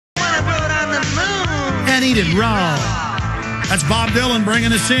eat it raw. That's Bob Dylan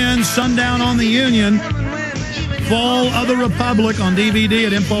bringing us in. Sundown on the Union. Fall of the Republic on DVD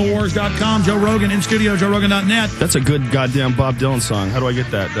at Infowars.com. Joe Rogan in studio, JoeRogan.net. That's a good goddamn Bob Dylan song. How do I get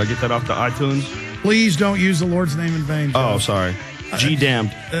that? Do I get that off the iTunes? Please don't use the Lord's name in vain, Joe. Oh, sorry.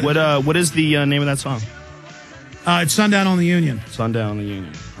 G-damned. What is the name of that song? It's Sundown on the Union. Sundown on the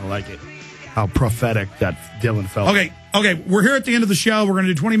Union. I like it. How prophetic that Dylan felt. Okay, we're here at the end of the show. We're going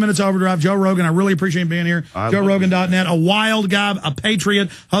to do 20 minutes overdrive. Joe Rogan, I really appreciate him being here. JoeRogan.net, a wild guy, a patriot,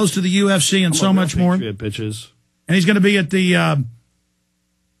 host of the UFC, and so much more. Patriot, bitches. And he's going to be at the...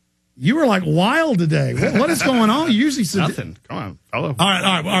 you were like wild today. What is going on? You usually said nothing. Come on, fellow. All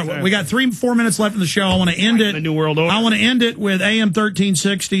right. We got 3-4 minutes left in the show. I want to end it. The New World Order. I want to end it with AM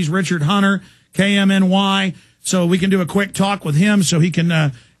 1360's Richard Hunter, KMNY, so we can do a quick talk with him so he can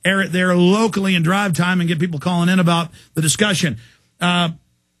air it there locally in drive time and get people calling in about the discussion.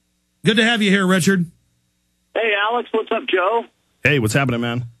 Good to have you here, Richard. Hey, Alex. What's up, Joe? Hey, what's happening,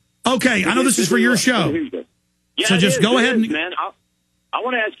 man? Okay, I know this is for your show. Yeah, so just go ahead and... man. I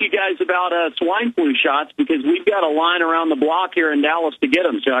want to ask you guys about swine flu shots because we've got a line around the block here in Dallas to get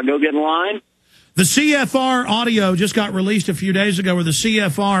them. Should I go get in line? The CFR audio just got released a few days ago where the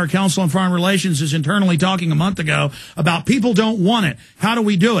CFR, Council on Foreign Relations, is internally talking a month ago about people don't want it. How do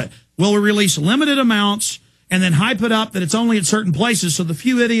we do it? Will we release limited amounts and then hype it up that it's only at certain places so the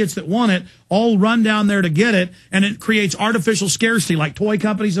few idiots that want it all run down there to get it, and it creates artificial scarcity, like toy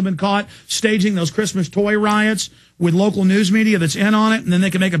companies have been caught staging those Christmas toy riots with local news media that's in on it, and then they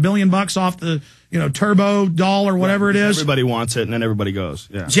can make $1 billion off the, turbo doll or whatever it is. Everybody wants it, and then everybody goes.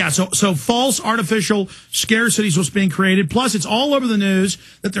 Yeah. So false artificial scarcity is what's being created. Plus, it's all over the news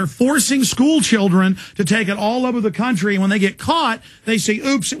that they're forcing school children to take it all over the country. And when they get caught, they say,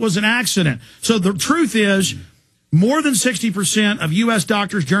 oops, it was an accident. So the truth is, more than 60% of U.S.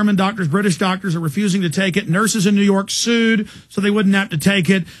 doctors, German doctors, British doctors are refusing to take it. Nurses in New York sued so they wouldn't have to take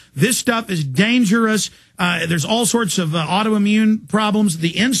it. This stuff is dangerous. There's all sorts of autoimmune problems.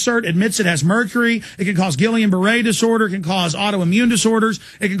 The insert admits it has mercury. It can cause Guillain-Barré disorder. It can cause autoimmune disorders.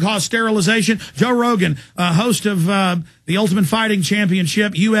 It can cause sterilization. Joe Rogan, host of the Ultimate Fighting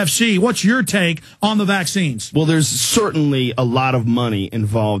Championship, UFC. What's your take on the vaccines? Well, there's certainly a lot of money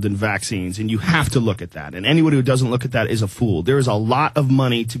involved in vaccines, and you have to look at that. And anyone who doesn't look at that is a fool. There is a lot of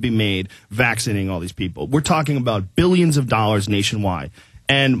money to be made vaccinating all these people. We're talking about billions of dollars nationwide.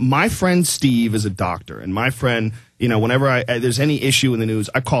 And my friend Steve is a doctor, and my friend, whenever there's any issue in the news,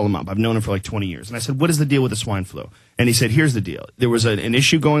 I call him up. I've known him for like 20 years. And I said, what is the deal with the swine flu? And he said, here's the deal. There was an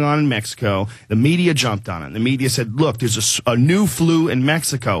issue going on in Mexico. The media jumped on it. The media said, look, there's a new flu in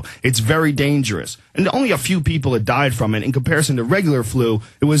Mexico. It's very dangerous. And only a few people had died from it. In comparison to regular flu,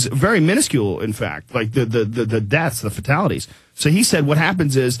 it was very minuscule, in fact, like the deaths, the fatalities. So he said what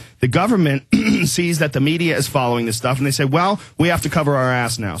happens is the government sees that the media is following this stuff, and they say, well, we have to cover our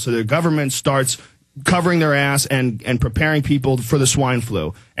ass now. So the government starts covering their ass and preparing people for the swine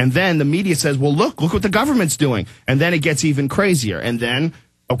flu. And then the media says, well, look what the government's doing. And then it gets even crazier. And then,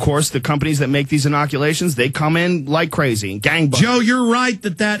 of course, the companies that make these inoculations, they come in like crazy and gangbusters. Joe, you're right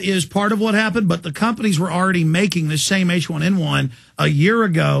that is part of what happened, but the companies were already making this same H1N1 a year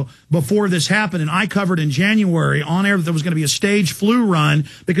ago before this happened, and I covered in January on air that there was going to be a staged flu run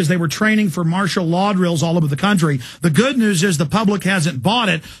because they were training for martial law drills all over the country. The good news is the public hasn't bought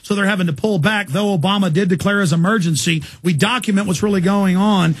it, so they're having to pull back, though Obama did declare his emergency. We document what's really going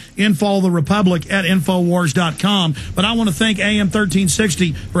on in Fall of the Republic at Infowars.com. But I want to thank AM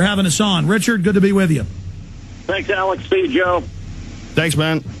 1360 for having us on. Richard, good to be with you. Thanks, Alex. See you, Joe. Thanks,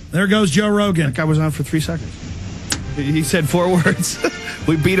 man. There goes Joe Rogan. That guy was on for 3 seconds. He said 4 words.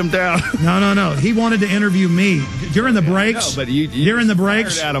 We beat him down. No. He wanted to interview me during the breaks. No, but you during the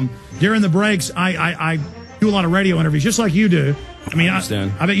breaks, at him. During the breaks, I do a lot of radio interviews, just like you do. I mean, I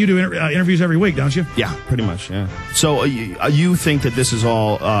bet you do interviews every week, don't you? Yeah, pretty much. Yeah. So you think that this is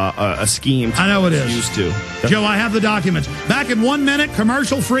all a scheme? I know it is. Used to. Joe, I have the documents. Back in 1 minute,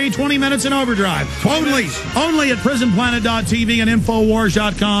 commercial free, 20 minutes in overdrive. Only at PrisonPlanet.tv and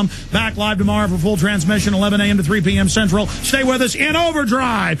Infowars.com. Back live tomorrow for full transmission, 11 a.m. to 3 p.m. Central. Stay with us in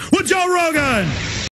overdrive with Joe Rogan.